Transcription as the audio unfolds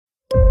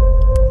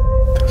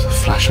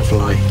flash of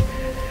light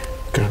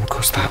going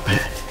across that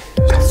bit.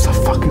 There's a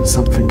fucking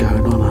something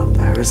going on up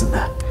there, isn't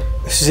there?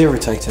 This is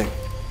irritating.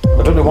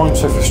 I don't know why I'm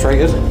so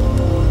frustrated.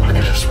 I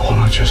could have sworn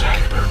I just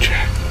had a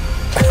wheelchair.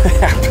 It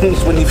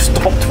happens when you've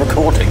stopped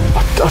recording.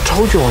 I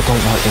told you I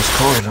don't like this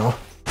corridor.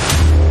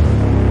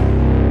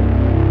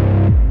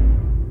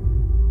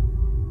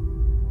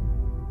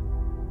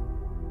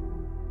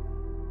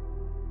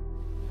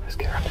 Let's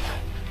get around it.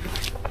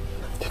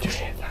 Did you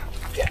hear that?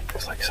 Yeah,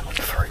 it's like someone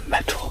throwing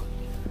metal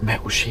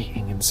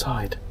sheeting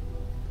inside.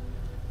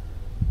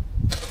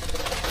 For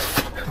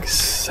fuck's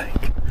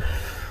sake.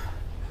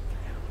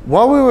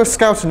 While we were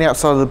scouting the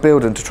outside of the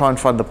building to try and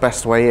find the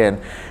best way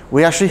in,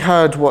 we actually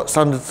heard what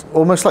sounded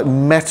almost like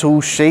metal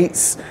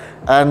sheets,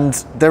 and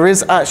there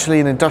is actually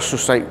an industrial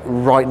estate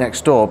right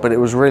next door, but it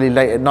was really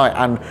late at night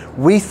and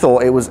we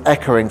thought it was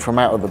echoing from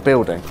out of the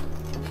building.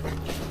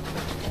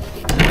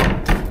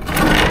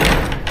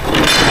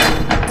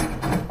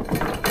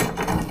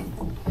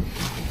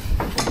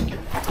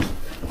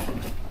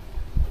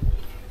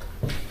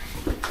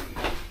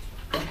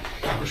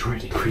 That was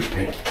really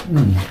creepy.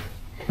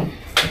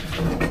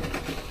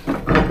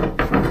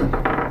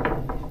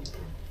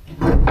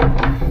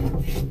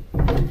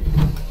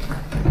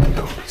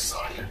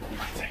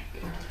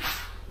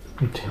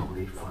 Until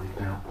we find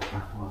out what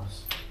that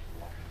was.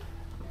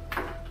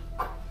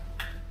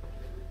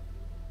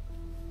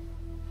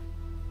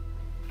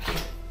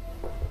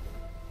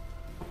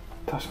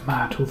 That's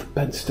mad, all the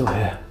bed's still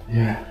here.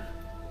 Yeah.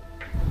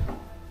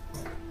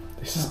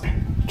 This has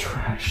been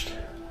trashed.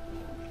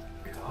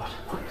 God,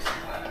 what is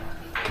that?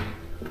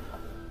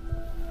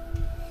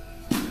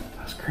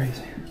 That's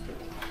crazy.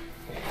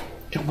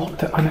 What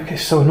the, I know,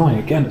 it's so annoying.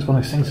 Again, it's one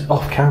of those things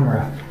off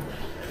camera.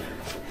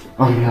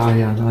 Oh yeah, I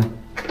know.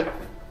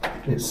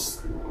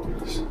 It's...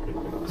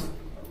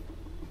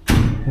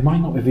 It might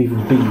not have even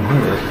been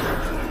here.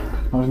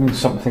 I mean,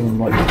 something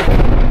like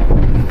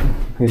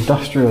the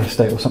industrial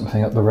estate or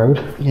something up the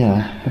road.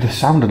 Yeah. It just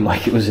sounded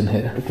like it was in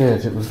here. It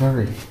did. It was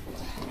very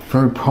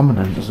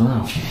prominent as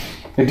well.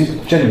 It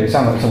did genuinely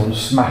sound like someone was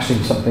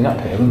smashing something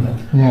up here, didn't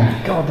it?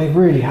 Yeah. God, they've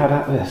really had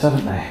at this,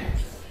 haven't they?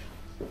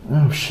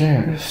 Oh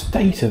shit. The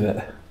state of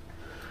it.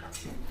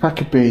 That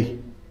could be...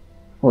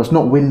 Well, it's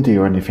not windy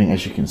or anything,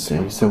 as you can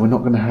see, so we're not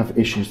going to have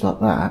issues like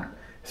that.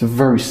 It's a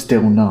very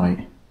still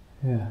night.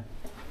 Yeah.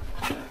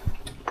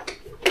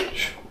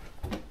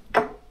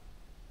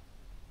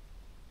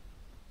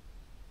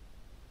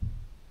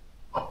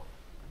 Oh,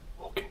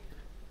 walking.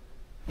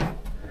 I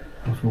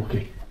was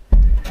walking.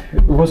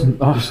 It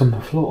wasn't us on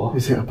the floor.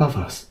 Is it above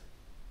us?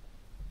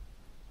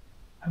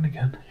 And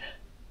again.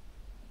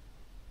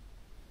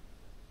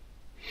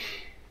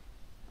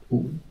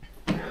 Ooh.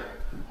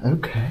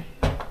 Okay.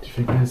 Do you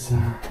think there's Do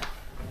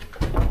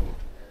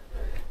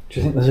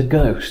you think there's a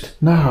ghost?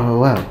 No,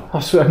 well... I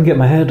swear I can get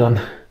my hair done.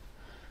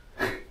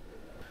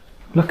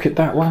 Look at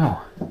that,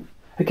 wow.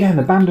 Again,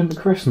 abandoned at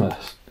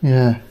Christmas.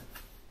 Yeah.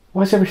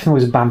 Why is everything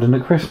always abandoned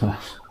at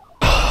Christmas?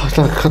 I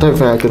don't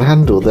think I can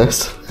handle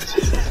this.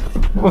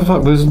 What the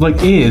fuck, there's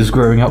like ears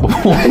growing out the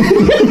wall.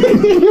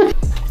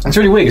 It's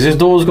really weird because this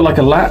door's got like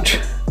a latch.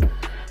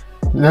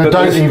 No,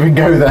 don't even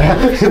go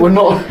there. We're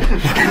not...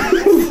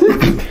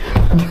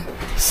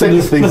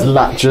 Since these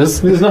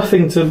latches. There's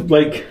nothing to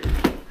like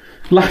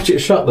latch it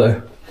shut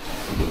though.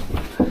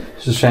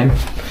 It's a shame.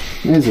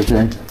 It is a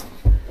shame.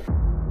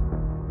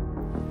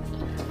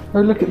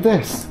 Oh, look at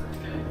this.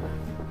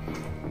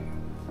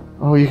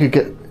 Oh, you could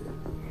get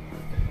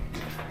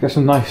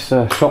some nice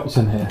shots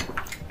in here.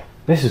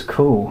 This is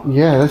cool.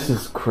 Yeah, this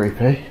is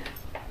creepy.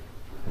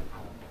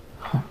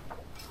 Huh.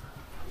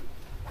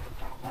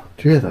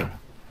 Do you hear that?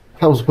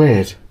 That was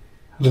weird.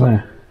 I don't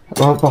know.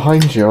 Right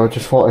behind you, I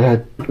just thought I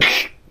heard...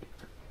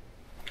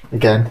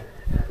 Again.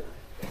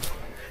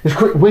 It's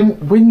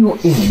when you're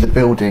in the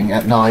building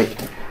at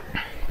night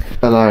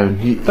alone,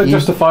 Don't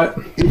justify it.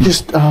 You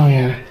just... Oh,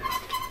 yeah.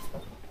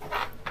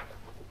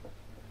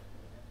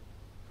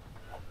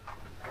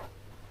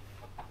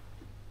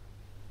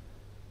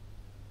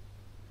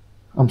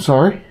 I'm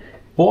sorry?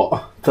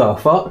 What the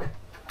fuck?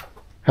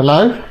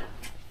 Hello?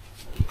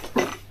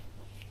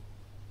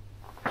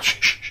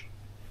 Shh.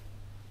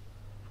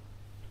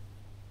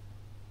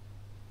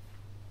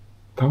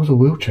 That was a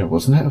wheelchair,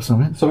 wasn't it, or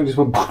something? Something just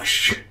went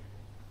whoosh.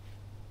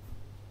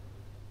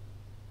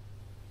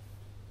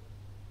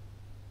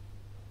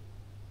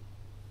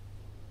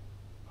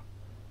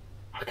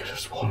 I could have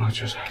sworn I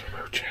just had a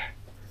wheelchair.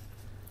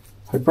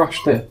 I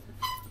brushed it.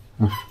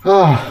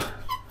 Ah.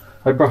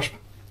 I brushed.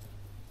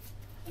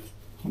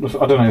 I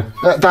don't know.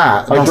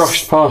 I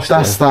brushed past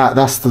That's it.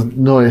 That's the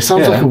noise. It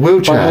sounds like a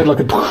wheelchair. I heard like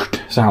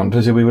a sound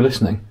as if we were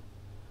listening.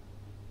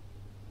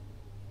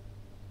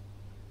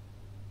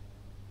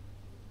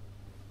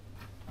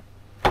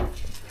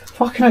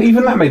 Fucking hell,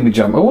 even that made me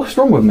jump. Oh, what's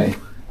wrong with me?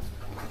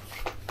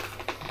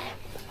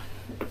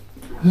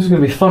 This is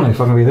going to be fun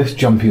if I'm going to be this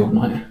jumpy all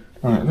night.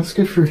 Alright, let's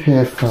go through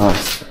here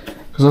first.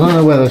 Because I don't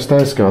know where those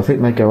stairs go. I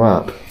think they go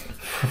up.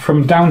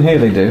 From down here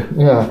they do.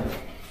 Yeah.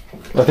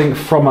 I think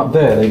from up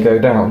there they go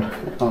down.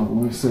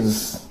 Oh, this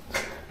is...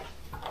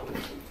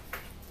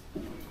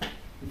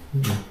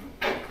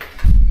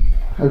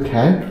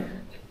 Okay.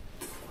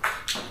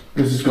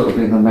 This has got to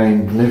be the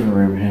main living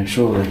room here,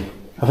 surely.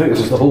 I think this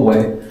is the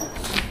hallway.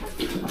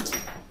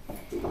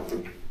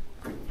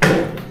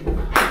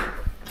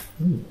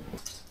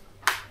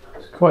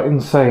 It's quite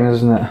insane,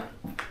 isn't it?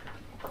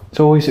 It's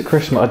always at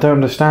Christmas. I don't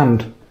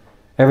understand.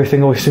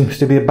 Everything always seems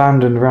to be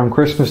abandoned around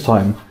Christmas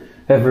time,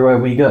 everywhere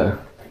we go.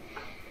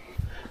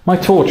 My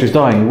torch is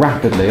dying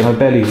rapidly and I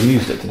barely even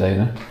used it today,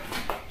 though.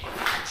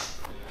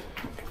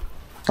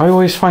 I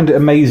always find it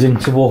amazing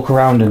to walk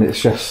around and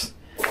it's just...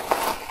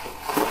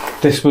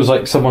 This was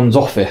like someone's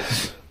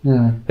office.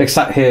 Yeah. They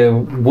sat here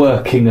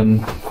working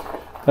and...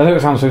 I know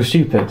it sounds so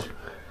stupid.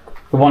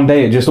 But one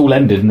day it just all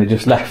ended and they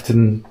just left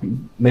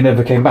and they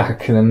never came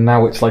back and then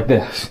now it's like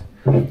this.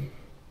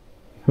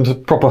 There's a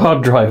proper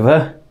hard drive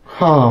there.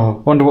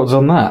 Oh. Wonder what's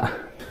on that.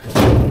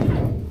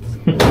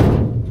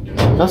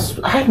 That's...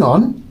 Hang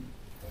on.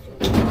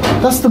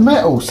 That's the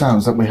metal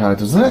sounds that we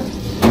heard, isn't it?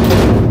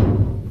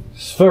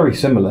 It's very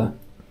similar.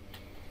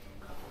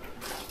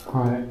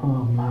 Right,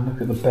 oh man,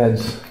 look at the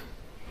beds.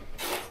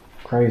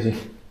 Crazy.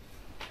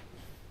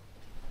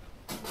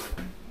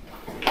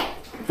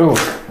 Oh,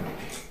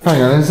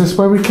 Hang on, is this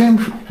where we came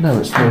from? No,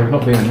 it's no, not.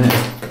 not being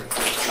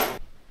there.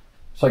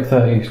 It's like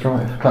 30 East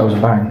Drive. That was a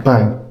bang.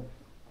 Bang.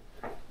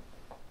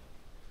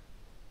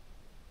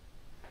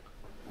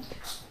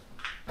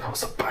 That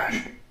was a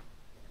bang.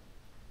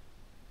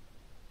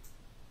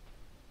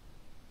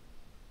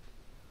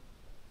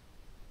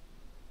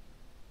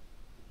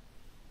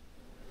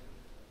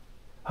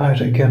 I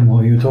heard it again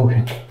while you were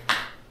talking.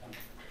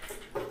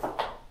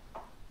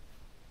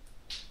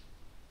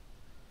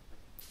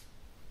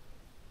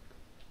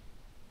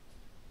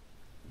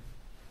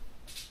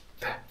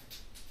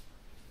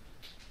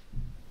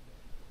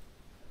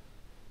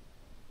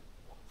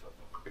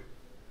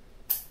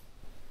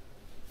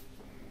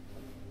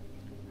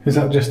 Is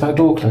that just that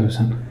door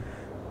closing?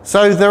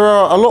 So there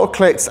are a lot of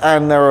clicks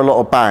and there are a lot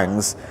of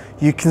bangs.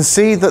 You can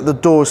see that the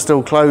door is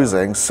still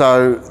closing,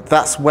 so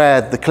that's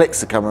where the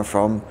clicks are coming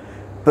from.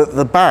 But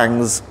the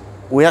bangs,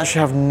 we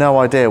actually have no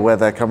idea where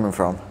they're coming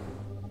from.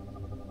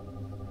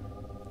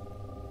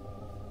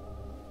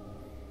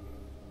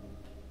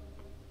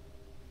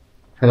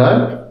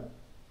 Hello?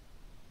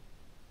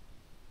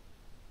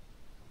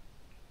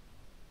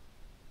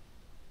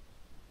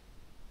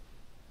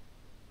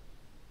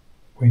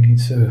 We need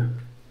to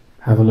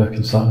have a look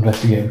and start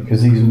investigating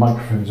because these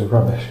microphones are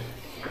rubbish.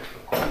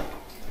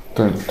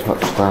 Don't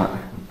touch that.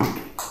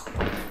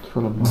 It's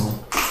full of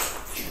mold.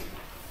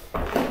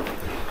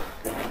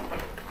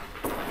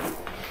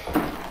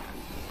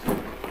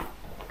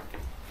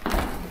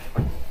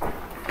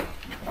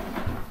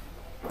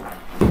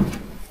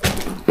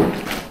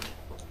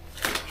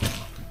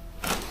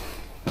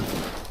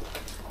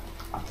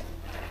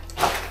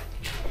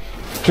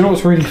 Do you know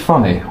what's really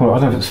funny? Well, I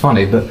don't know if it's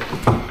funny, but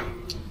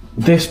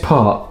this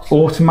part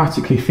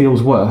automatically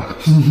feels worse.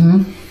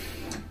 Mm-hmm.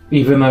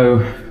 Even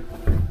though...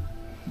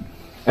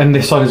 And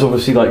this side is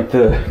obviously like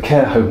the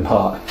care home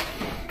part.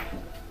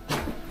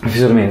 If you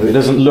see what I mean. It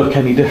doesn't look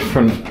any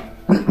different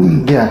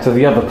Yeah. to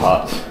the other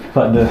parts.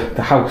 Like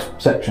the house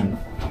section.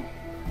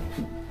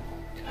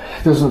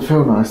 It doesn't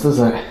feel nice, does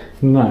it?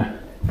 No.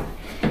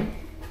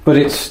 But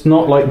it's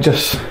not like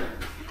just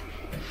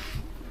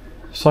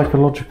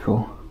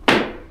psychological.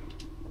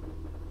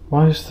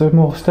 Why is there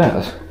more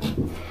stairs?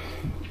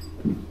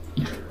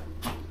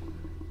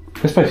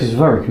 This place is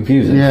very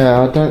confusing.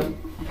 Yeah, I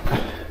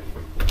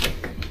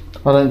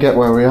don't get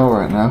where we are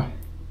right now.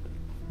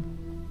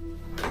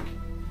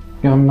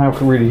 Yeah, I'm now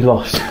really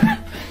lost. Do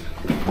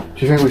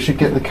you think we should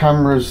get the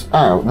cameras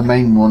out, the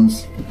main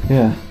ones,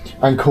 Yeah.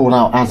 and call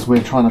out as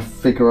we're trying to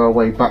figure our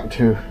way back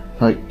to,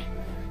 like,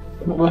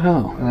 What the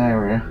hell? an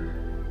area?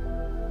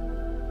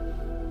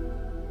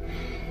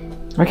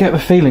 I get the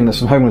feeling that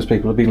some homeless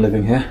people have been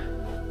living here.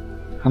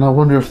 And I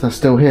wonder if they're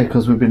still here,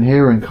 because we've been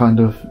hearing kind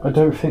of... I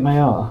don't think they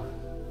are.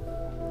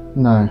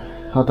 No,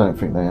 I don't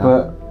think they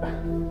are.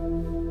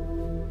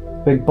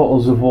 But big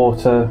bottles of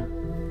water,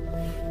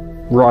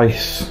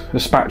 rice, a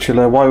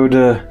spatula. Why would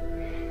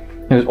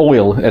there's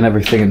oil and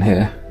everything in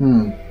here?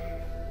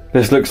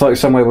 This looks like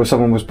somewhere where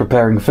someone was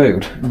preparing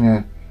food.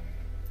 Yeah.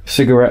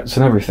 Cigarettes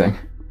and everything.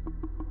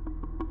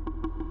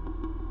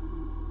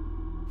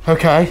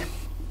 Okay.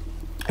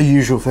 A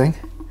usual thing.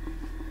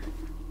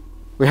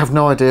 We have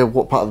no idea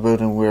what part of the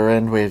building we're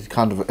in. We're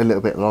kind of a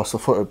little bit lost. I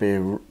thought it would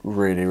be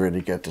really,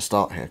 really good to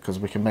start here because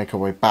we can make our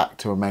way back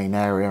to a main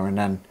area and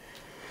then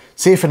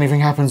see if anything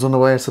happens on the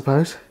way, I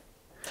suppose.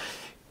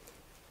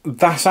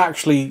 That's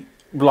actually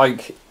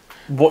like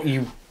what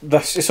you...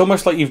 It's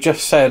almost like you've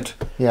just said,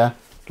 Yeah.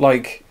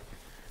 like,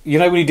 you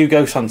know when you do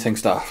ghost hunting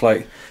stuff,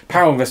 like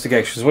paranormal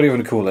investigations, what do you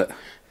want to call it?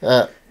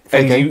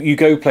 And you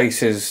go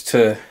places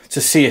to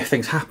see if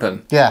things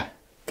happen. Yeah.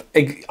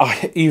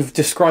 You've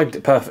described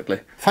it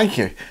perfectly. Thank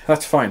you.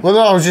 That's fine. Well, no,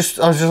 I was just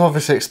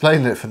obviously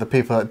explaining it for the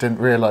people that didn't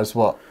realise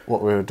what we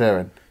were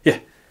doing. Yeah.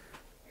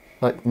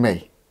 Like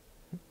me.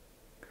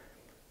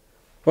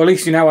 Well, at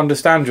least you now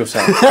understand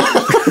yourself.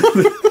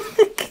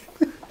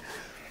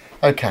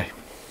 Okay.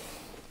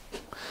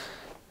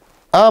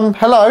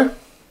 Hello.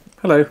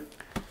 Hello.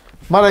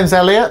 My name's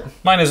Elliot.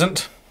 Mine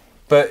isn't,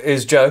 but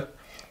is Joe.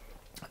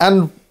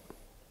 And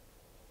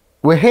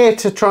we're here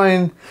to try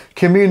and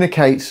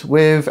communicate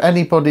with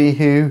anybody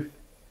who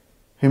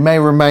may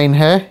remain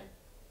here.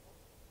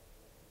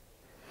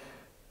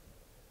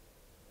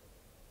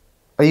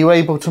 Are you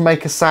able to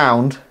make a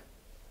sound?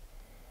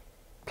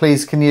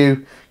 Please, can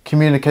you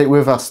communicate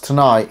with us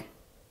tonight?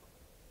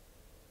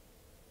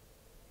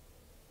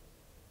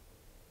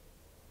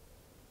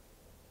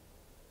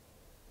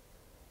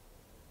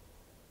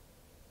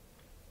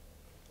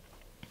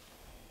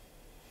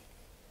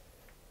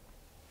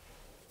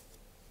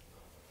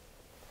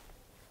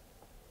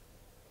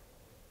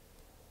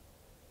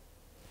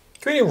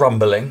 Can you hear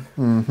rumbling?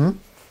 Mm-hmm.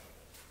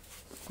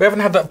 We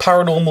haven't had that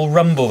paranormal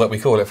rumble that we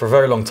call it for a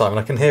very long time, and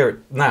I can hear it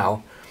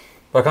now,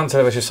 but I can't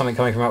tell if it's just something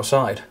coming from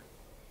outside.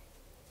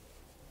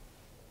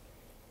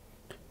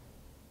 Are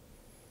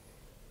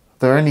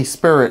there any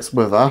spirits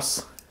with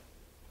us?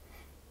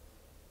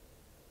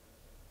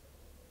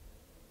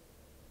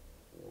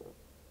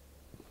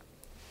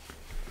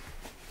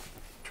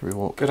 Should we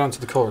walk? Go down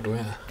to the corridor,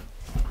 yeah.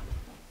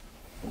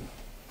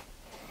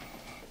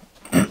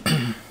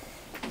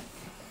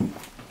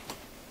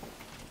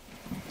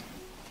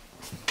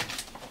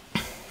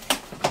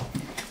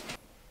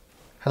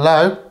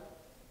 Hello?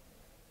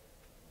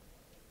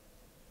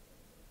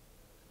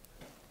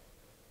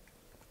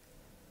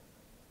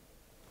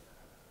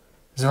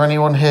 Is there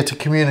anyone here to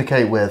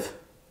communicate with?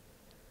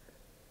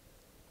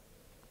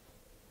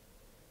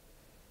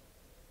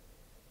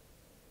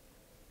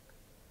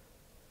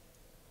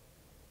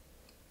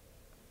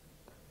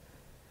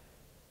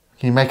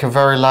 Can you make a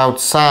very loud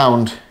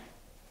sound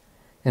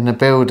in the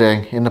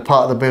building, in the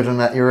part of the building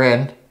that you're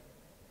in?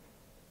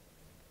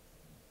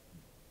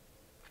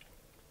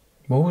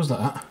 What was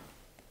that? Was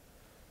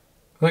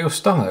that your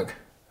stomach?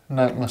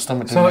 No, my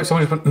stomach didn't. Sounds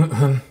like somebody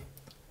went.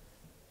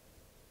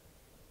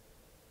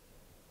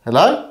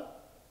 Hello?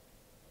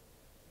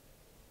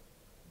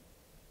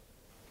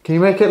 Can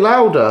you make it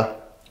louder?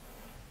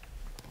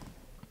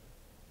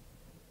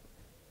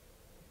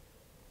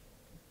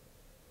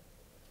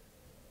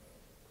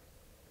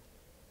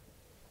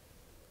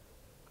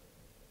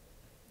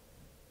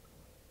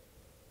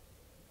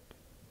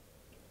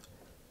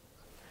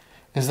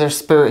 Is there a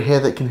spirit here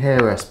that can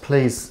hear us?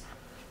 Please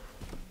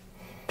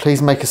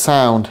make a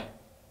sound.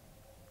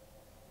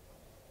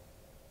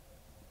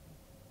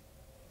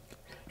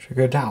 Should we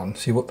go down,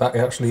 see what that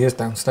actually is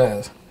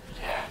downstairs?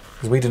 Yeah.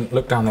 Because we didn't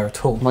look down there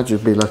at all. Might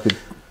just be like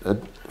a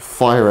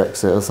fire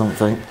exit or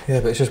something. Yeah,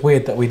 but it's just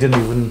weird that we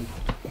didn't even...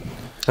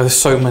 There's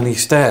so many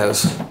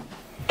stairs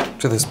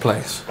to this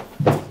place.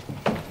 Is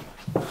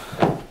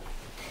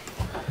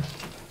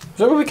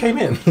that where we came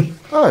in?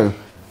 Oh.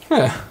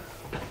 Yeah.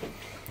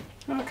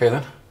 Okay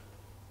then.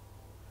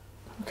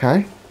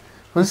 Okay.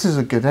 Well, this is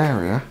a good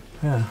area.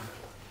 Yeah.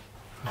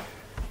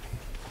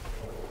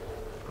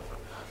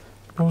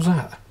 What was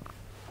that?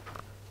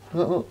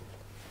 What?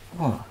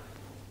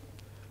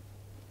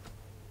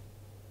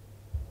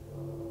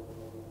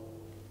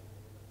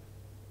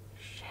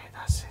 Shit,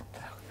 that's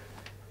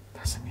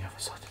in the other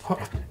side of the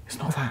building. It's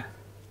not that.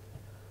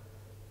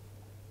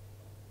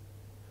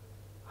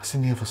 That's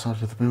in the other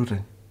side of the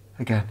building.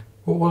 Again.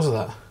 What was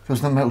that? There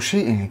was that metal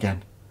sheeting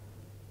again.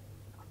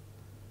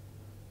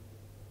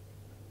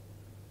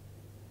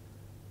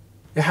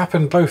 It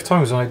happened both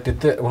times when I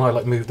did it, when I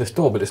like moved this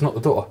door, but it's not the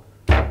door.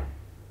 Can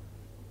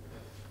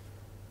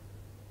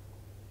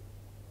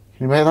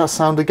you make that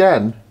sound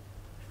again?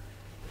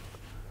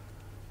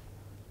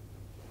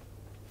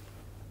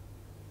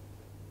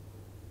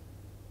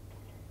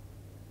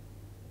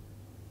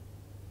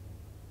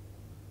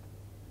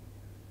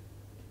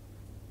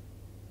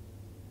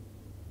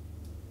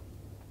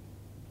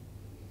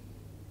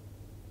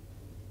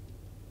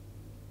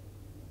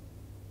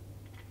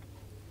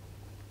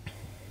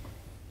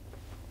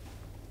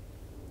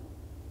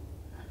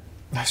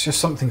 That's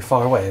just something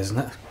far away, isn't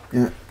it?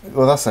 Yeah.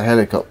 Well, that's a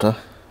helicopter.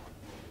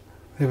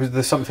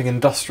 There's something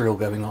industrial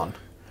going on.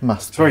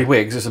 Must. It's very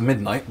weird 'cause it's a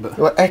midnight, but...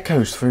 Well, it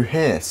echoes through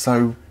here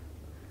so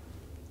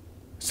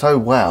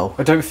well.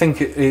 I don't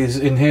think it is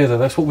in here though.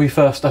 That's what we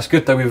first... That's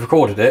good that we've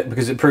recorded it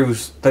because it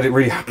proves that it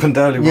really happened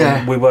earlier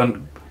when we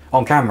weren't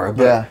on camera.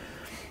 But Yeah.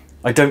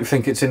 I don't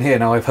think it's in here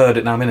now. I've heard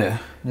it now I'm in it.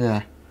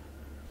 Yeah.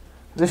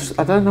 This,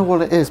 I don't know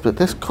what it is, but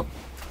this...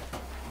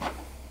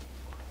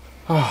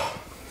 Oh,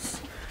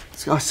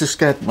 I just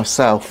scared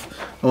myself.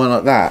 I went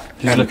like that.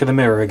 Did you look in the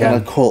mirror again?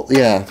 And I caught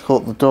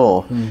the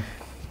door.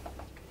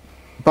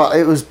 But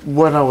it was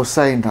when I was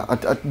saying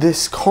that,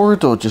 this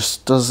corridor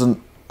just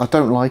doesn't... I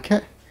don't like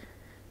it.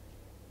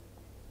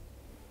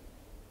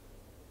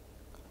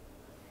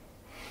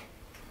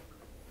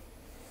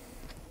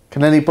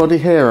 Can anybody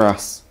hear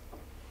us?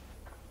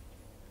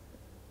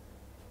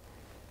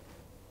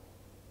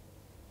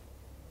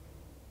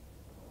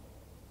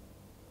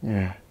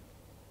 Yeah.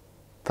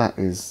 That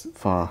is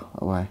far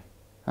away,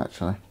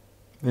 actually.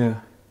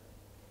 Yeah.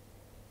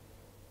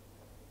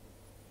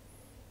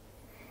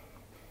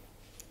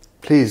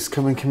 Please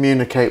come and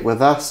communicate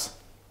with us.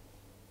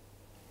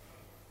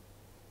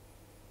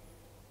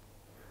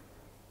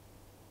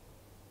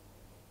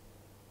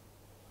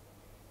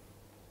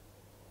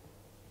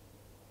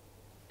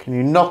 Can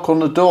you knock on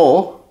the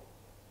door?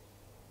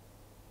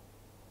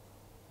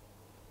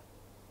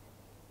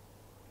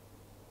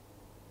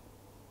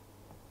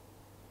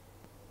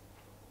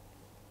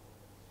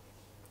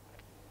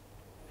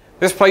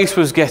 This place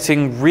was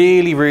getting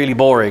really, really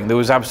boring. There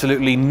was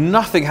absolutely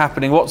nothing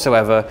happening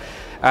whatsoever.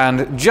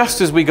 And just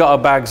as we got our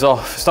bags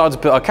off, started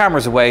to put our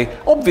cameras away,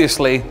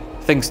 obviously,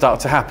 things start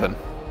to happen.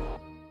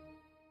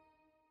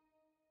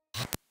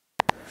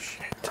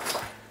 Shit.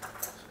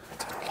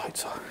 Turn the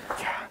lights on.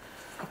 Yeah.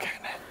 Okay,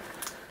 now.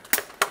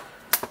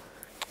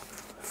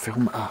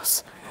 Film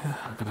us. Yeah.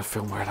 I'm gonna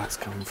film where that's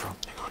coming from.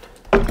 Hang on.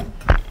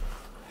 I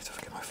need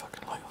to get my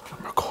fucking light on.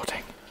 I'm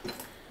recording.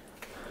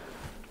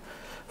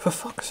 For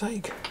fuck's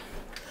sake.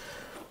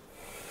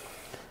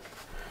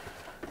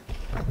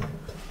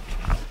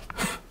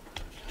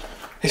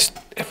 It's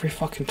every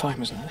fucking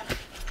time, isn't it?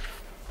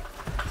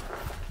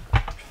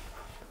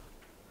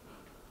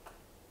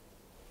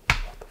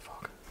 What the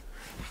fuck?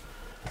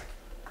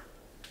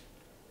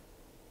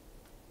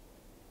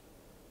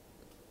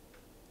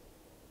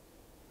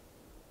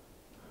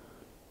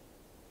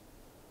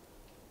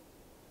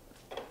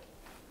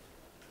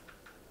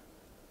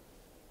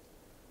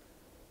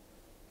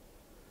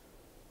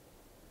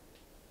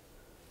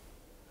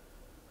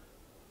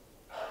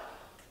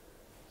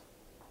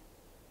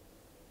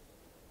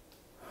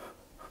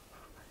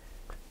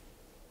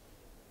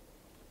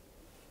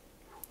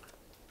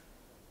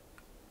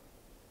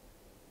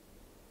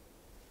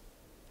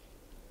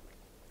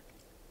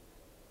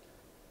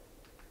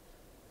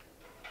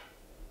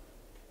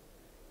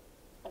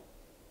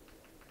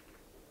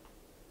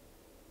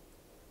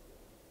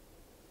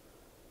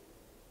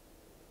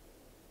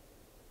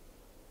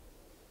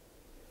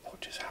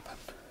 Just happened.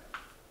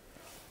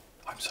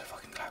 I'm so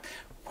fucking glad.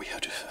 We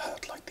had just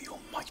heard like the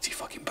almighty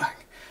fucking bang.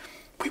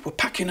 We were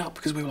packing up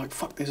because we were like,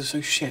 fuck, this is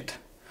so shit.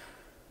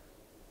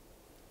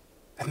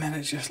 And then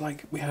it's just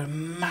like, we had a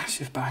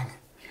massive bang.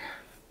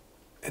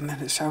 Yeah. And then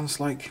it sounds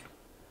like...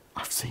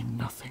 I've seen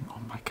nothing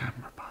on my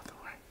camera, by the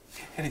way.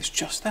 And it's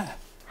just there.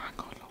 Hang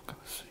on, I'm gonna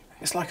see.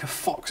 It's like a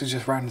fox has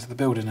just ran into the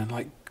building and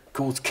like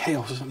caused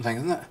chaos or something,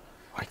 isn't it?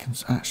 I can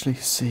actually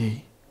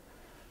see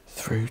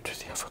through to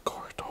the other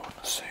corridor and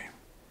assume.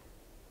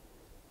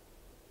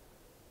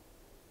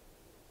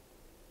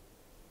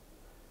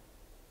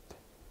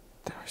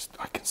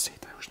 I can see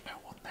there was no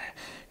one there.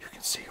 You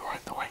can see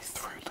right the way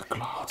through the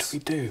glass. What do we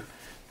do?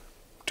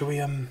 Do we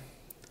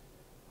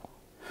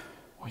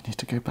We need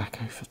to go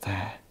back over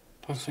there.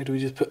 I was say, do we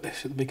just put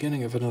this at the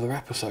beginning of another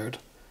episode?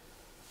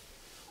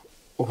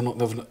 Or not,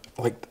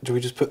 like, do we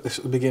just put this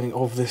at the beginning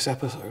of this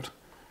episode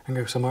and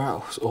go somewhere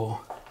else,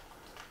 or?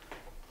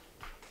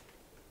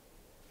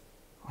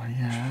 Oh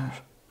yeah.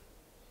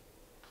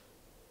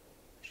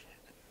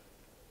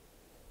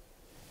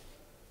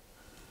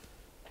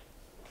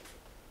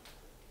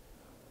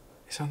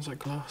 It sounds like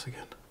glass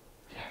again.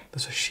 Yeah.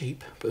 There's a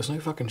sheep, but there's no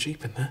fucking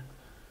sheep in there.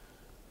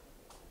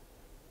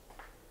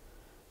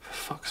 For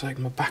fuck's sake,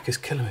 my back is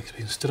killing me because I've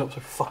been stood up so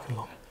fucking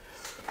long.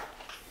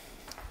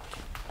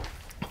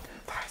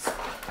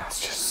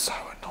 That's just so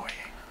annoying.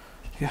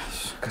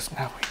 Yes. Because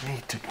now we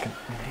need to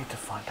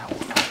find out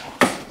what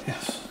that was.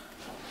 Yes.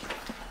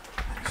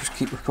 Just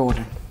keep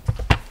recording.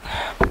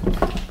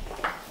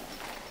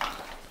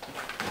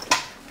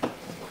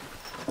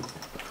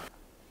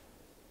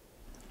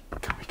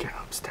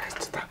 Upstairs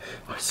to that.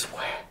 I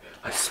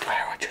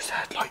swear I just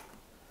heard like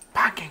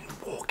banging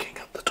and walking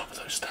up the top of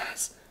those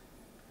stairs.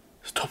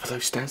 The top of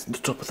those stairs and the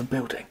top of the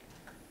building.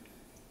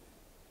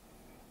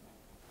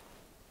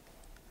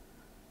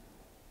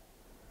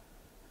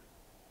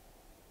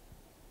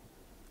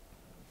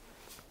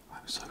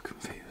 I'm so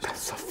confused.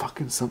 There's a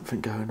fucking something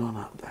going on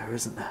up there,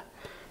 isn't there?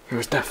 There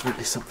is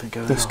definitely something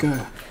going on. Let's go.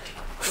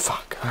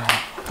 Fuck.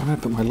 I'm gonna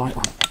put my light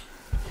on.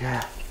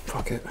 Yeah.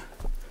 Fuck it.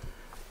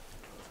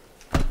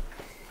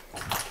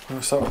 I'm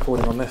going to start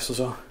recording on this as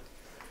well,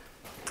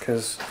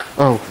 because...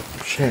 Oh,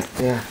 shit,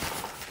 yeah.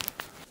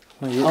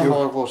 No,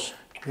 no, it was.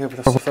 Yeah, but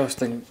that's the first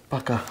thing.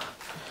 Bugger.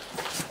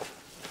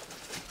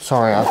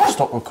 Sorry, I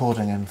stopped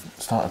recording and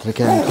started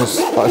again, because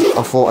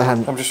I thought I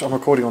hadn't... I'm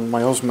recording on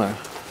my Osmo.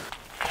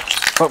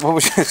 But what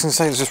was I going to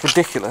say, it's just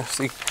ridiculous.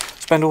 You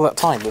spend all that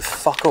time with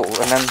fuck all,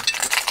 and then...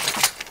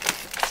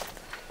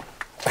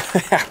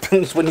 it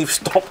happens when you've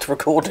stopped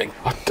recording.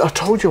 I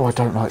told you I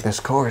don't like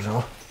this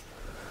corridor.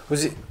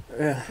 Was it...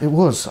 Yeah. It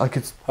was. I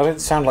didn't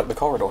sound like the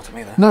corridor to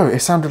me though. No,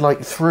 it sounded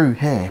like through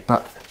here,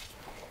 but...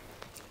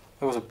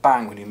 There was a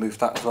bang when you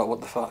moved that as well,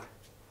 what the fuck?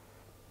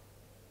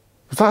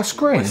 Was that a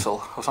scream?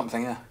 Whistle or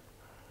something, yeah.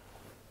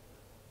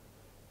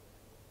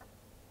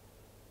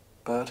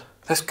 Bird.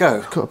 Let's go.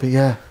 It's got to be,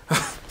 yeah.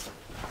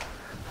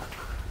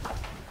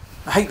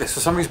 I hate this. For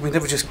some reason we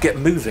never just get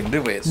moving,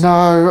 do we?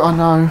 No, I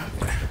know.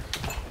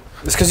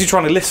 It's because you're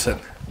trying to listen.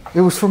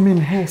 It was from in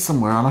here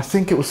somewhere, and I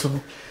think it was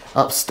from...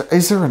 Upstairs.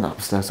 Is there an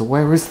upstairs, or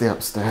where is the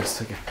upstairs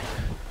again?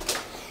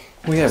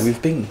 Well, yeah, we've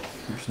been.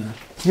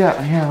 Yeah,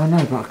 I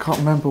know, but I can't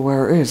remember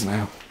where it is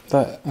now.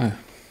 That. Oh.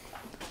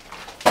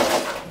 I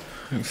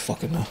don't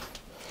fucking know.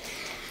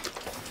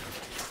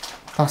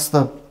 That's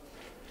the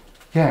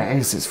Yeah, it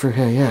is. It's through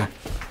here, yeah.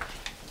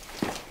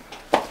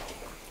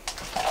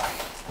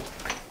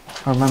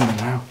 I remember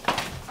now.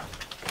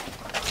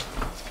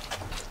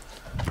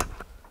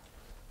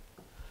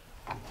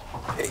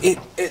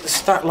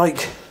 It's that,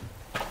 like,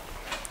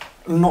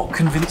 not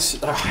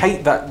convinced. I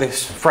hate that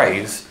this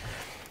phrase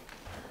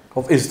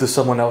of "is there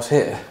someone else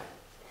here?"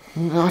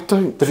 I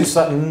don't. But it's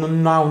that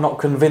now not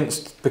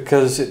convinced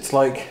because it's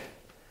like.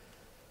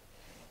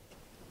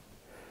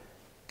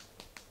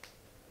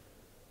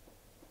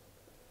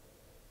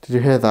 Did you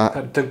hear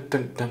that?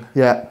 Dun.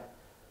 Yeah.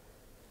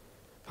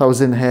 That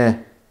was in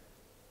here.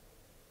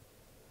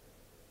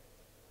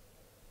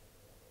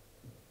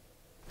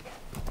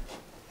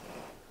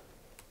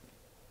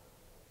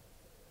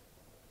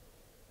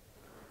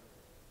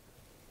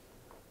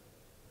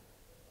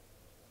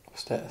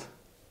 Upstairs.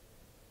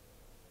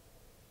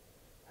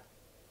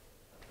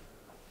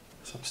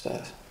 It's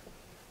upstairs.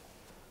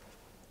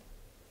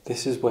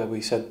 This is where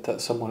we said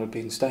that someone had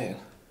been staying.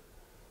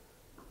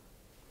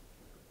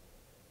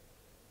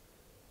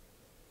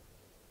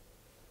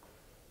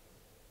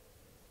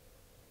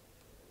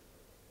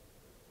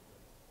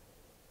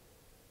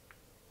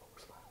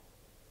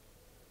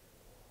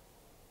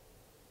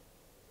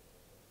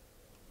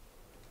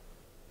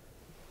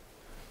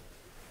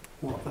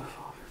 What the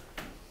fuck?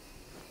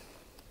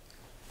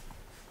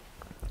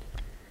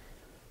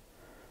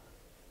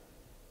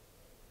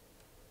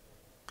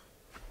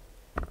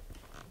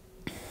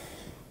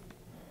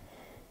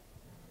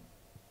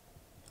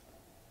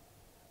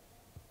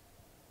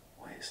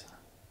 What is that?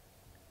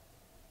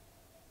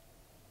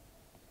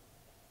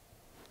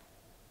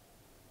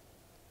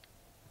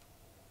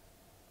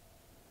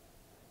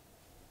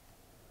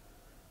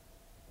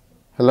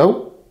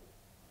 Hello?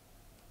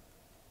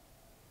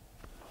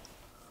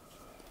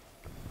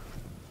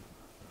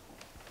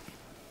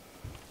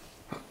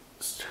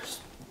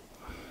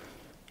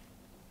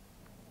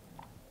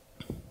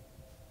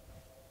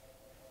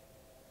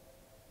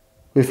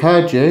 We've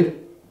heard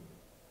you.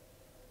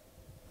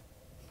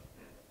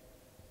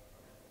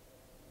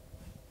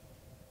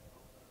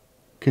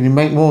 Can you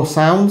make more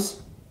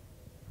sounds?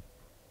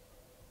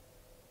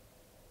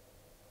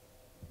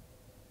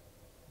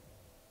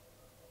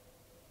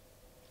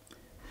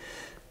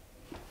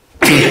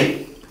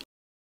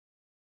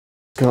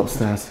 Go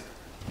upstairs.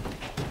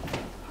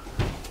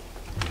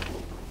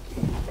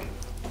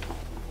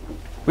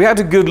 We had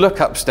a good look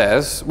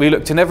upstairs. We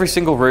looked in every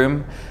single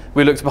room.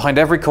 We looked behind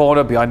every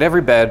corner, behind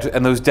every bed,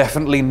 and there was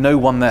definitely no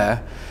one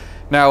there.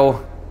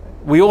 Now,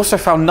 we also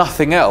found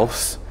nothing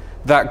else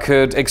that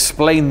could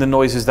explain the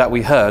noises that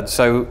we heard.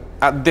 So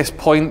at this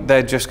point,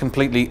 they're just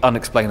completely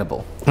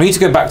unexplainable. We need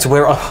to go back to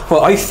where, well,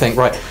 I think,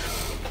 right,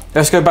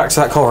 let's go back to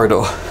that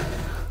corridor.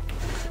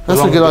 That's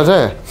a good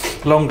idea.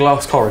 Long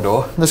glass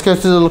corridor. Let's go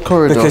to the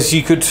corridor. Because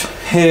you could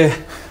hear,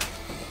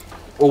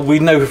 or we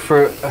know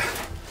for,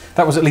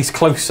 that was at least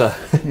closer.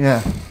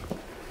 Yeah.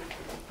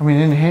 I mean,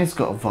 in here's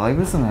got a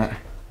vibe, isn't it?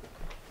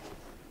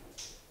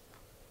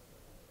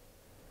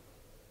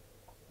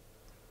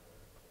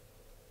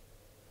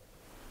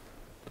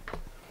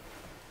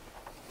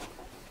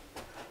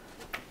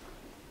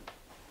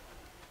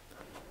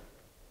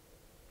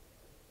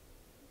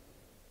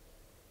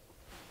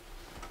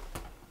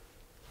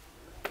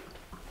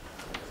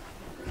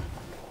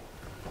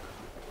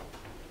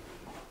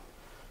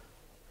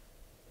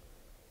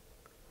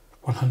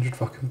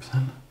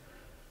 %.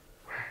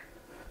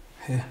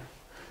 Here.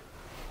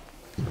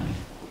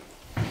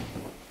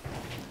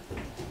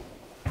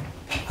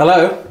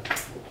 Hello?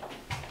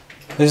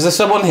 Is there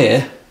someone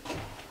here?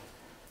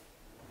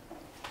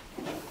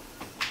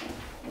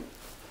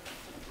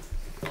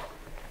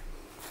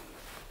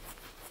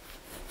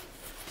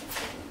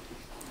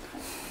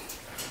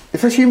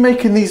 If it's you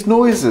making these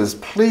noises,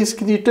 please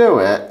can you do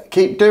it?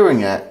 Keep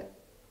doing it.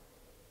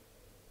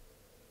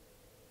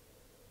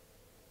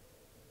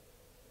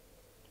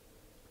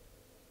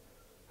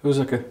 Who's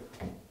okay?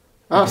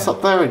 Oh, it's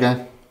up there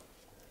again.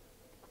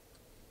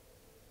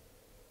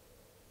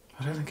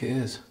 I don't think it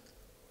is.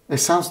 It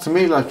sounds to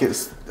me like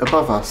it's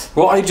above us.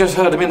 What I just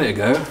heard a minute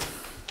ago,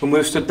 when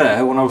we stood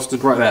there, when I was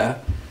stood right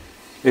there,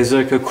 is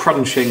like a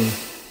crunching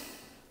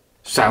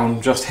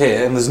sound just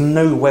here, and there's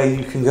no way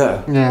you can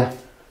go. Yeah.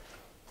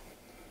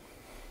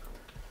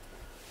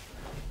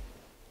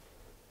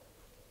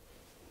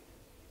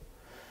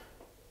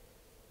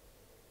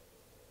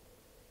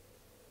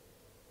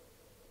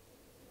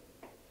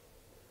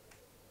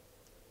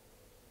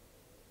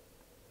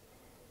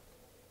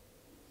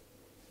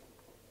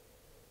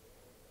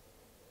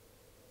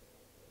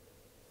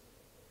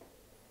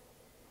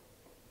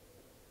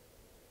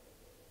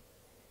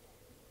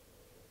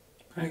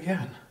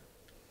 Again.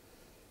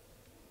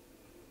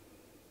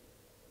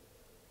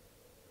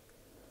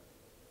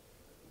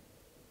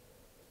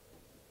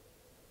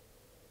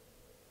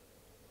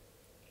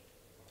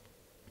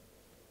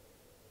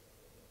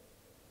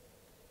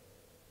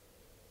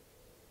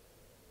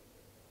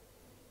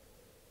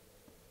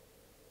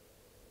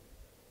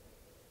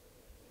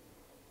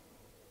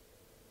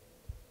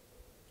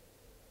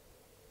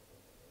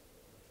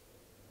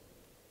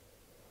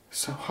 It's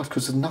so hard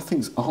because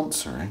nothing's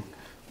answering.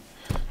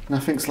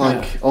 Nothing's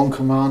like on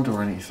command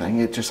or anything.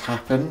 It just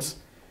happens.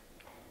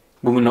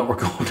 When we're not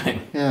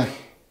recording. Yeah.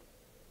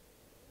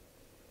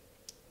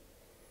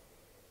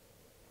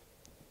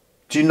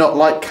 Do you not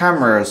like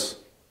cameras?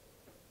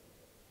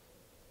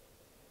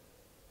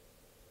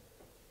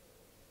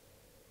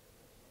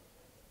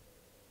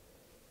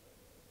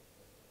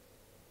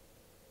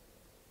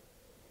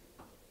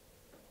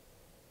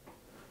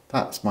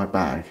 That's my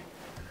bag.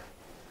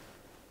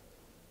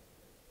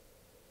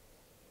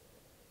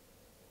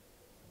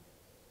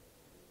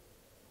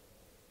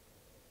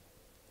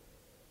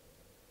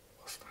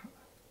 What's that?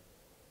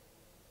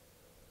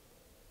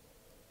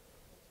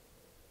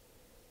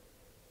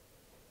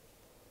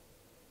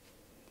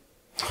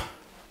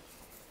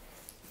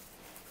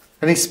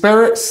 Any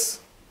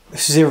spirits?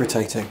 This is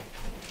irritating.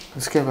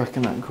 Let's go back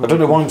in that corner. I don't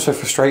know why I'm so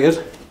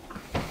frustrated.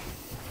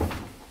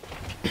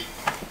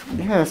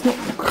 Yeah, it's not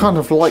kind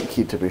of like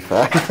you, to be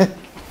fair.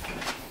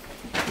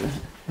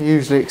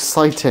 Usually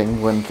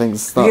exciting when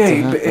things start to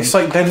happen. But it's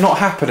like they're not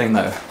happening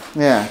though.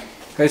 Yeah.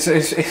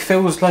 It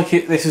feels like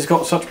this has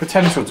got such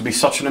potential to be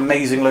such an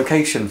amazing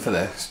location for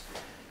this.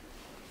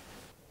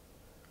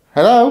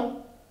 Hello?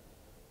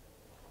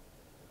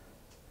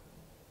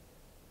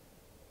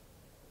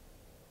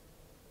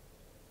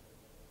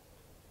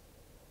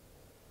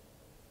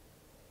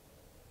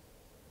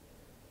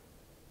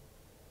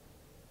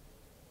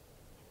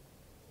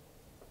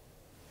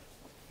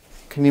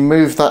 Can you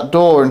move that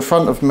door in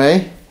front of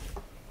me?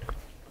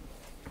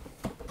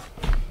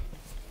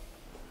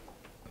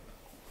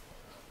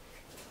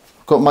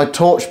 I've got my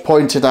torch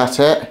pointed at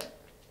it.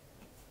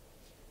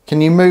 Can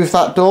you move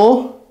that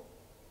door?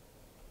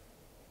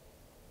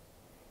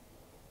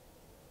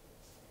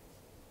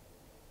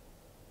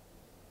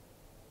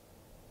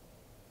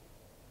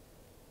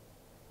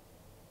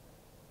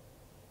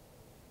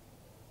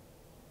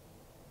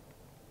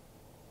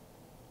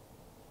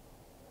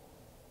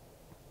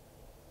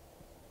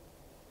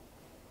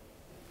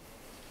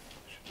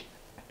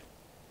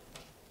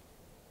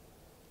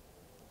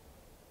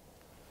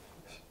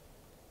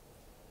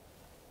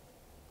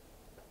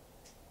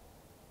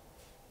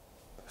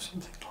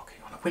 Something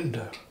knocking on a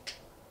window.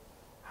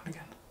 And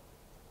again.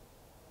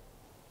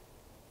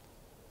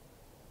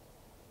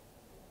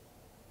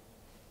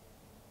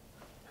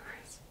 There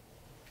is.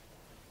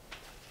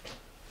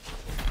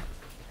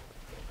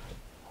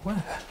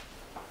 Where?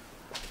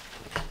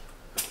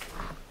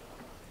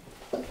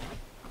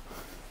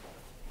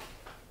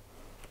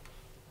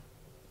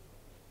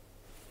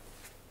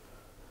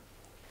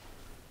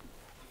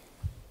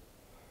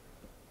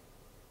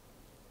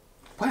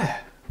 Where?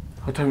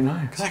 I don't know.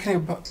 Because I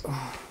can hear.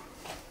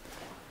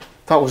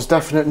 That was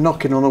definite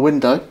knocking on a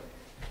window.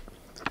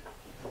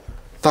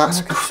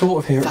 That's I can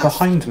sort of hear it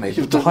behind me.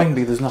 But behind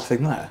me, there's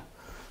nothing there.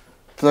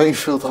 Don't you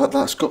feel that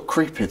that's got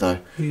creepy though?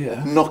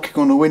 Yeah.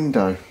 Knocking on a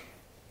window.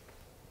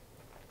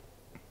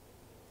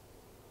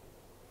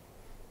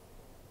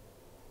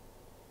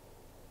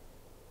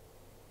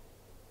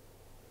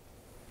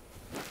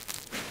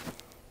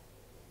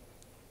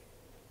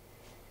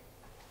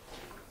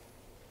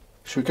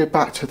 Should we go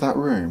back to that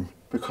room?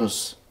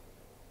 Because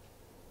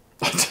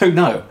I don't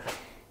know.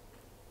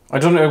 I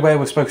don't know where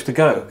we're supposed to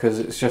go because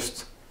it's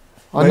just.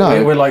 I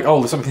know. We're like, oh,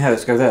 there's something here,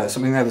 let's go there. There's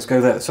something there, let's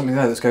go there. There's something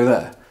there, let's go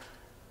there.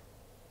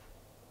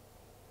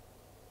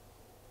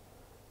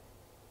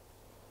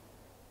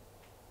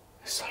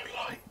 It's so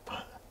light,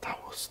 but that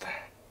was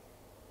there.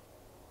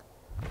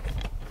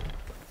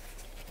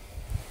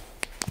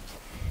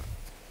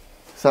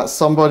 Is that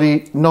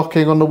somebody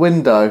knocking on the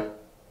window?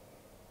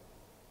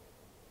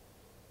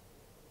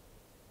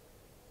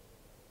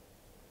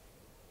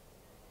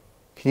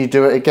 Can you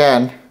do it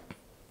again?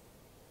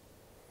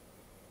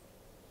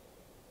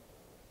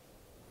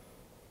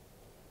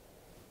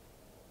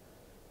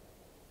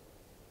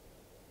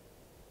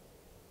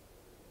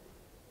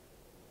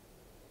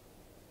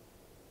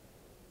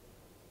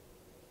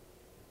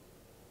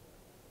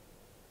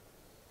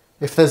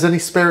 If there's any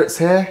spirits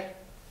here,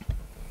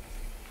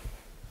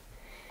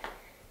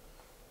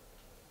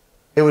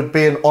 it would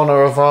be an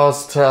honour of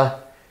ours to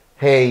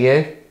hear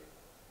you.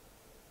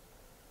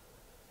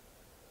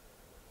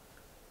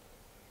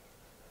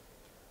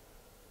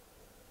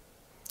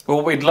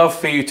 What we'd love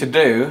for you to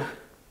do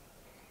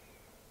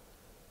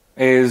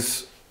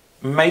is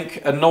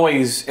make a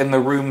noise in the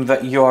room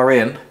that you are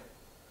in,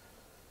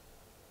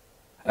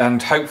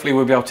 and hopefully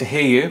we'll be able to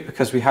hear you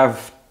because we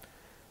have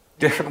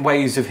different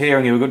ways of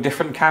hearing you. We've got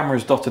different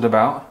cameras dotted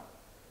about.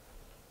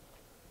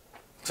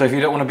 So if you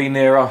don't want to be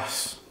near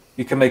us,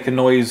 you can make a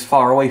noise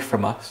far away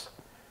from us,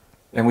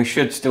 and we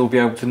should still be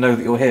able to know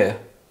that you're here.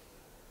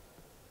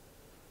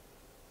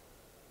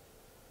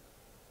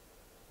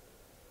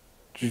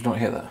 Did you not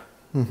hear that?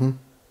 Mm-hmm.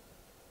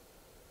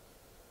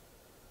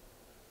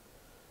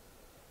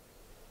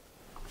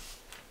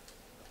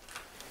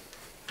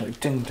 Like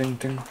ding, ding,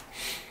 ding.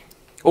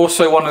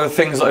 Also, one of the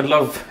things that I'd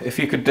love if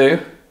you could do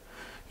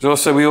is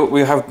also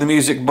we have the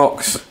music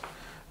box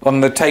on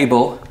the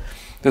table.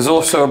 There's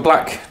also a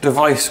black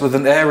device with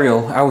an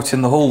aerial out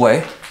in the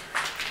hallway.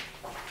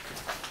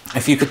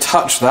 if you could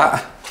touch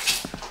that,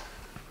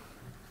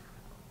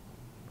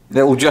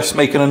 it will just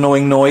make an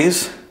annoying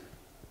noise.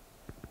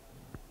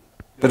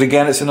 But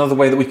again, it's another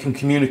way that we can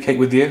communicate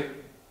with you.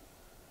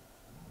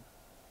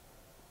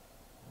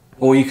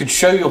 Or you could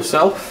show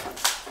yourself.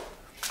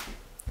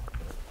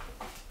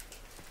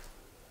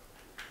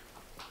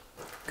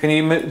 Can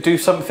you do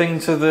something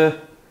to the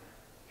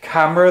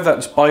camera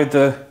that's by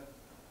the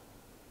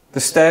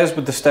stairs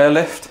with the stair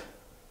lift?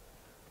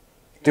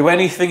 Do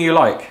anything you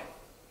like.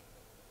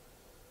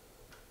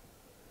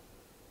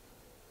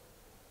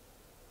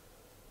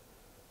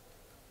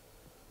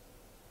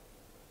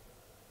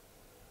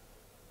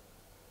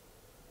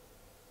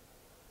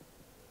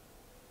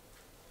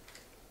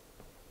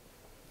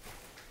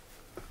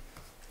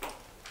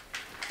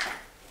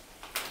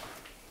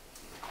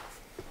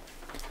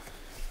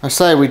 I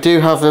say we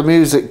do have a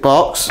music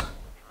box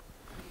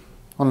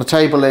on the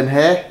table in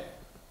here.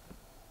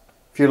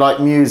 If you like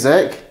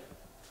music.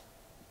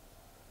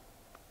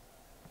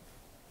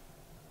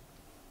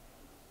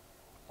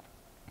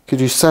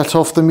 Could you set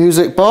off the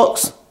music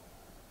box?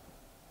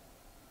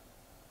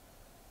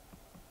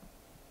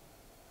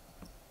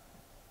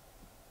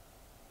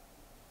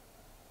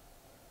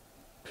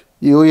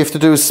 All you have to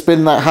do is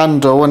spin that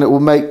handle and it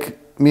will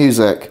make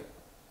music.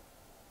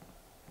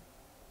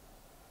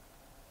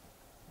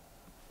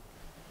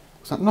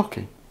 Is that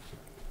knocking?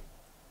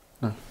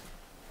 No.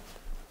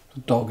 It's a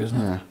dog,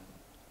 isn't it? Yeah.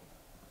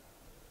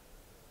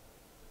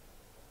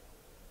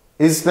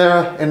 Is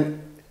there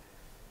an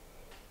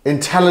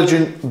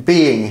intelligent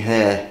being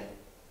here?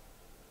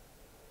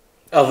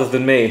 Other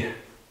than me.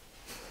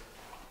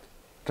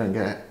 Don't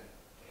get it.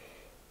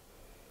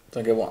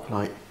 Don't get what?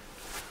 Light.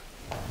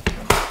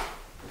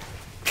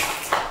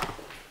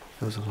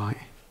 There was a light.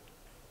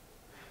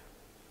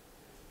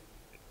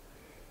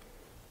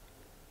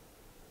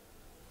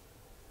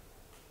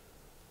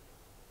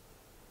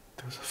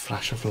 There was a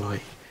flash of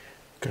light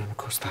going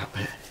across that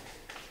bit.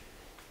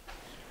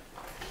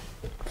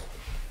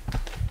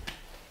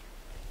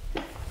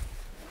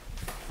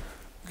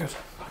 Good.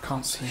 I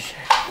can't see.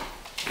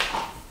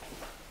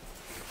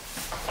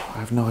 I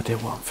have no idea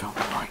what I'm filming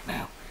right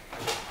now.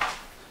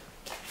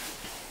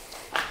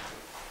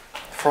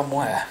 From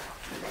where?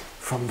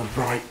 From the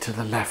right to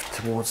the left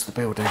towards the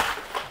building.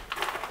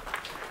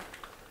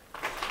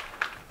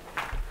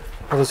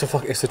 Oh, there's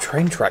it's a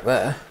train track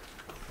there.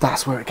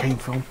 That's where it came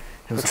from.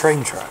 It was a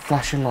train track.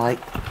 Flash of light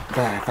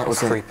there. That was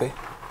creepy. It.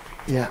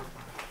 Yeah.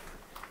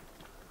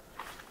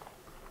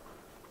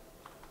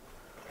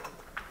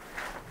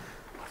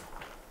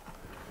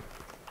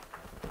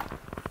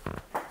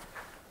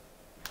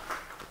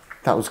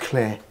 That was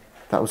clear.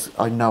 That was.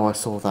 I know. I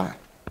saw that.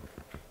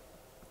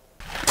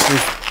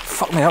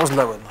 Fuck me, that was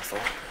lower than I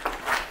thought.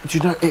 Do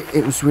you know?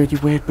 It was really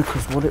weird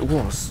because what it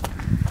was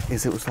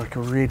is it was like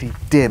a really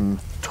dim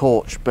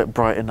torch, but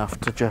bright enough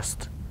to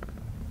just.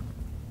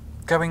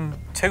 Going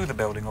to the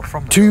building or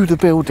from the To the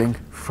building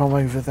from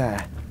over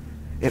there.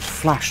 It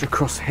flashed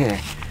across here.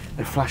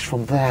 It flashed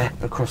from there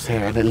across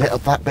here and it lit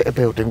up that bit of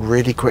building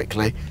really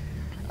quickly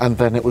and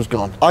then it was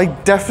gone. I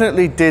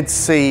definitely did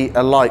see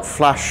a light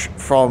flash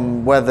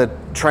from where the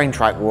train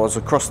track was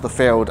across the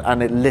field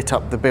and it lit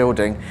up the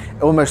building,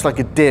 almost like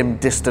a dim,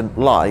 distant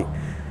light.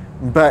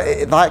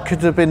 But that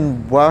could have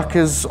been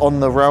workers on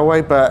the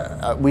railway,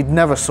 but we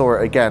never saw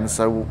it again,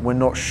 so we're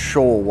not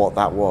sure what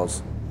that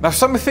was. Now,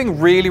 something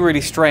really,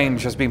 really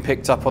strange has been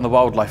picked up on the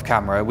wildlife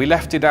camera. We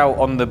left it out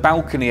on the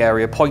balcony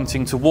area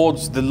pointing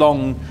towards the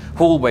long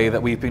hallway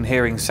that we've been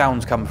hearing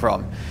sounds come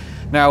from.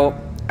 Now,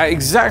 at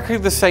exactly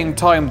the same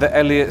time that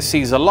Elliot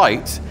sees a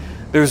light,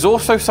 there's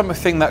also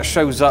something that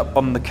shows up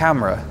on the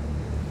camera.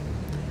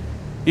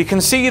 You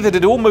can see that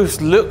it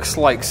almost looks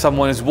like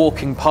someone is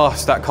walking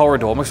past that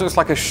corridor. Almost looks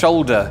like a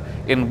shoulder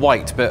in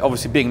white, but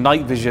obviously being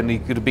night vision, he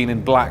could have been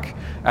in black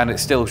and it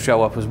still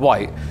show up as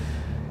white.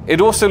 It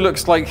also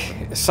looks like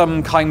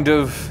some kind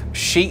of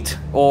sheet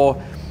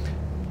or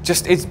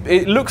just,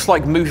 it looks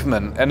like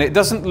movement, and it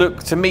doesn't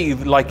look to me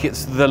like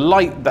it's the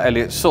light that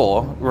Elliot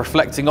saw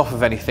reflecting off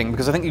of anything,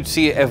 because I think you'd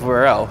see it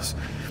everywhere else.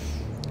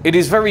 It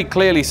is very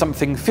clearly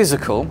something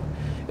physical.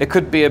 It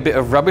could be a bit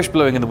of rubbish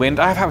blowing in the wind.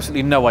 I have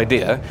absolutely no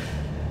idea.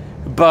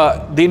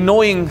 But the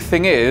annoying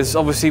thing is,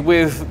 obviously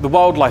with the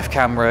wildlife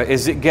camera,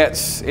 is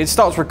it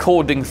starts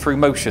recording through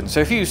motion. So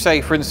if you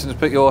say, for instance,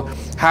 put your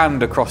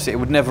hand across it, it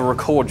would never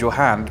record your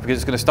hand because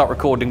it's going to start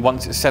recording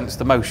once it sensed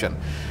the motion.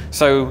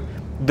 So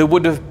there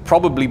would have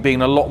probably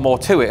been a lot more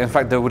to it. In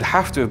fact, there would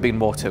have to have been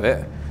more to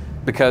it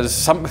because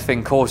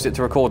something caused it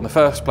to record in the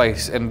first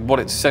place, and what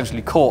it's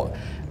essentially caught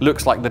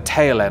looks like the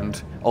tail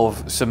end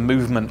of some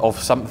movement of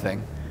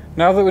something.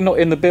 Now that we're not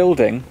in the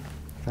building...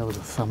 There was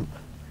a thump.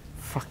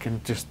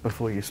 Fucking just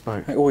before you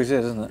spoke. It always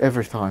is, isn't it?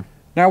 Every time.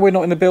 Now we're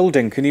not in the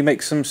building, can you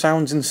make some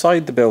sounds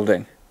inside the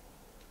building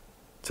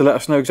to let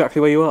us know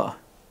exactly where you are?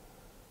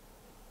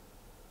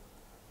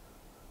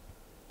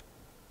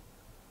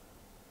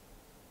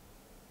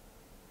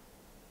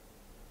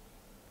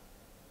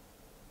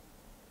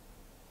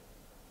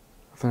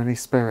 Are there any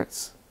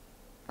spirits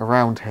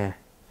around here?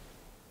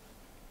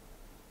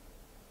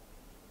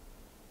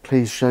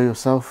 please show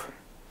yourself.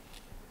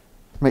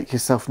 Make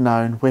yourself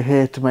known. We're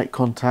here to make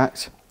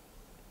contact.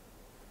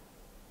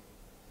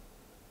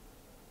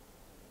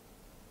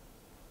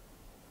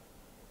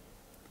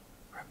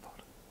 REM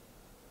pod.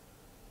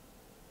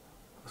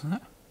 Wasn't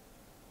it?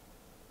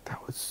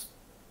 That was...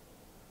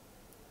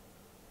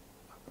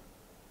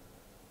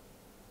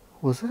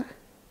 Was it?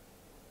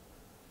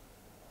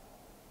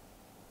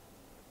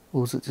 Or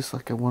was it just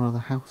like one of the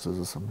houses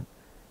or something?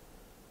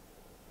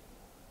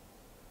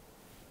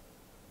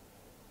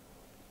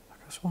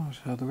 I just wanted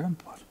to hear the REM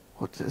pod.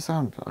 What did it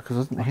sound like? Because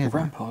I didn't Like hear a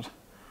REM that. pod.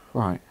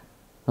 Right.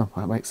 Oh,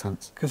 that makes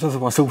sense. Because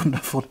otherwise I wouldn't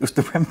have thought it was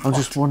the REM pod. I'm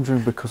just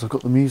wondering because I've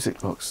got the music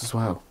box as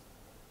well.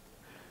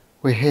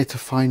 We're here to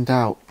find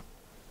out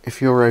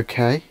if you're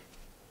okay.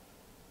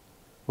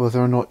 Whether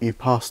or not you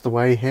passed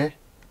away here.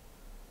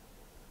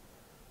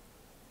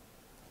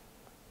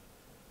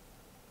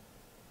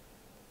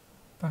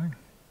 Bang.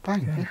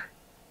 Bang, yeah.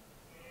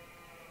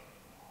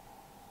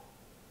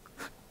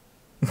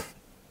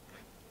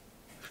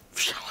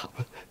 Shut up.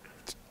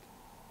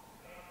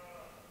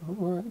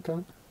 Alright,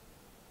 don't.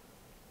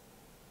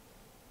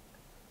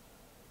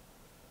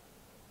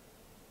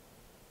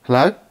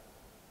 Hello?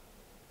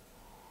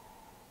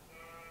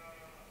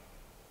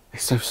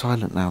 It's so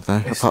silent now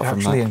though, It's apart from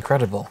actually that.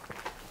 incredible.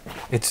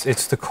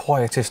 It's the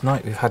quietest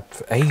night we've had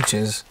for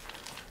ages.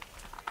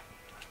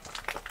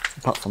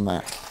 Apart from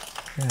that.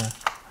 Yeah.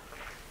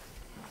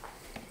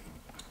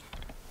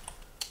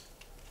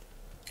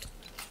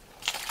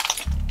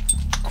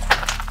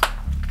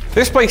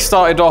 This place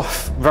started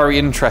off very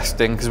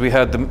interesting because we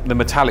heard the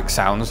metallic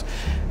sounds,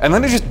 and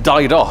then it just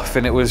died off,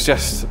 and it was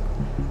just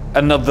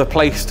another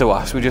place to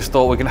us. We just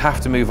thought we're going to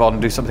have to move on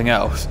and do something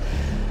else.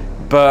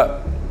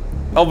 But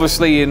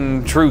obviously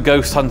in true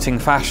ghost hunting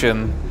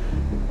fashion,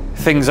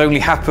 things only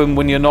happen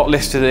when you're not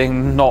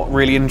listening, not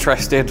really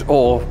interested,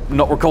 or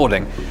not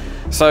recording.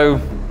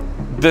 So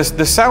the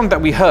sound that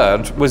we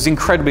heard was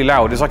incredibly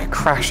loud. It was like a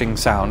crashing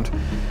sound.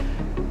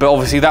 But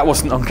obviously that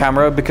wasn't on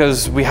camera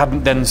because we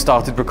hadn't then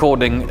started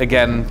recording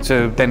again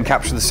to then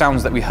capture the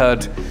sounds that we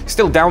heard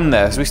still down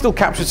there. So we still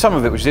captured some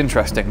of it, which is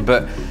interesting,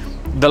 but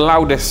the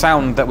loudest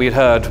sound that we had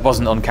heard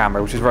wasn't on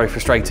camera, which is very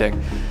frustrating.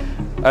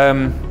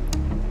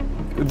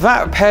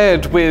 That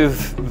paired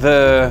with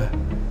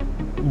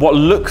what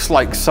looks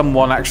like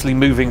someone actually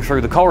moving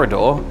through the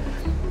corridor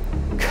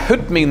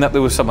could mean that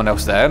there was someone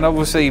else there. And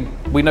obviously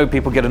we know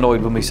people get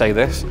annoyed when we say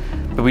this,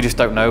 but we just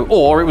don't know.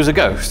 Or it was a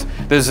ghost.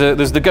 There's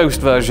the ghost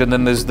version,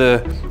 then there's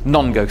the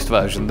non-ghost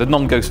version. The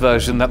non-ghost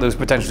version, that there was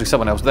potentially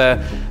someone else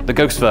there. The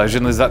ghost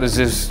version is that there's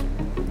this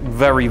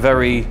very,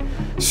 very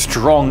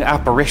strong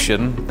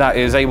apparition that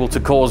is able to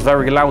cause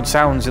very loud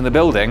sounds in the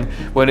building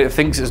when it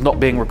thinks it's not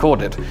being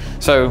recorded.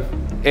 So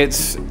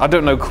I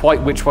don't know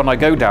quite which one I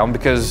go down,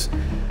 because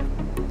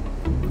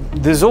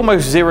there's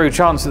almost zero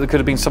chance that there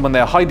could have been someone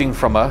there hiding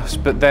from us,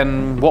 but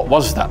then what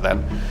was that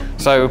then?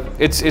 So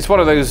it's one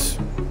of those,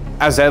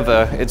 as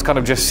ever, it's kind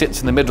of just sits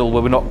in the middle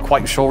where we're not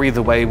quite sure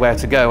either way where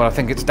to go, and I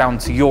think it's down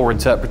to your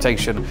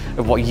interpretation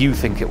of what you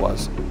think it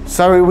was.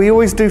 So we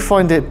always do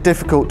find it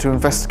difficult to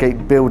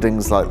investigate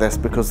buildings like this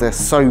because they're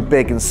so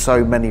big and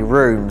so many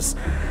rooms.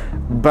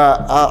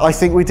 But I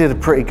think we did a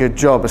pretty good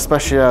job,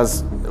 especially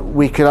as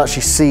we could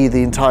actually see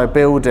the entire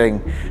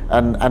building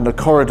and the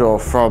corridor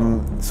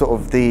from sort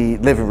of the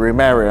living room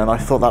area, and I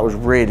thought that was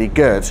really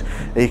good.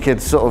 You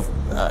could sort of,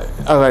 I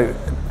don't know,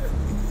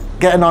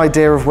 get an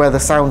idea of where the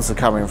sounds are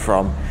coming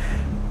from.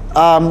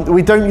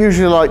 We don't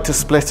usually like to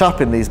split up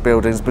in these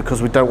buildings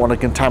because we don't want to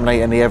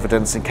contaminate any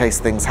evidence in case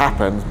things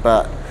happen,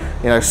 but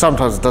you know,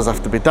 sometimes it does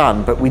have to be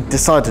done, but we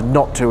decided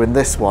not to in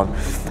this one.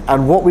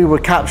 And what we were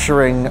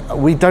capturing,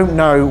 we don't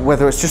know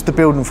whether it's just the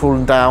building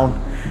falling down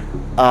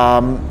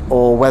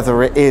or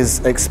whether it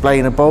is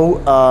explainable.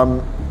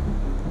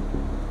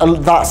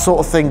 That sort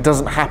of thing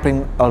doesn't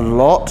happen a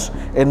lot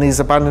in these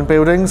abandoned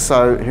buildings,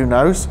 so who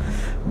knows.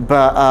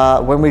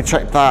 But when we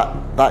checked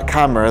that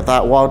camera,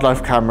 that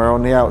wildlife camera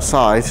on the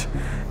outside,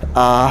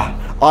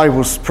 I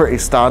was pretty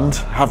stunned.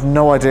 Have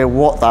no idea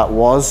what that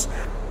was,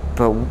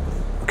 but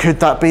could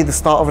that be the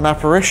start of an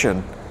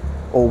apparition?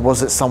 Or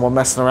was it someone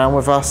messing around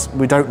with us?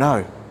 We don't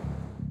know.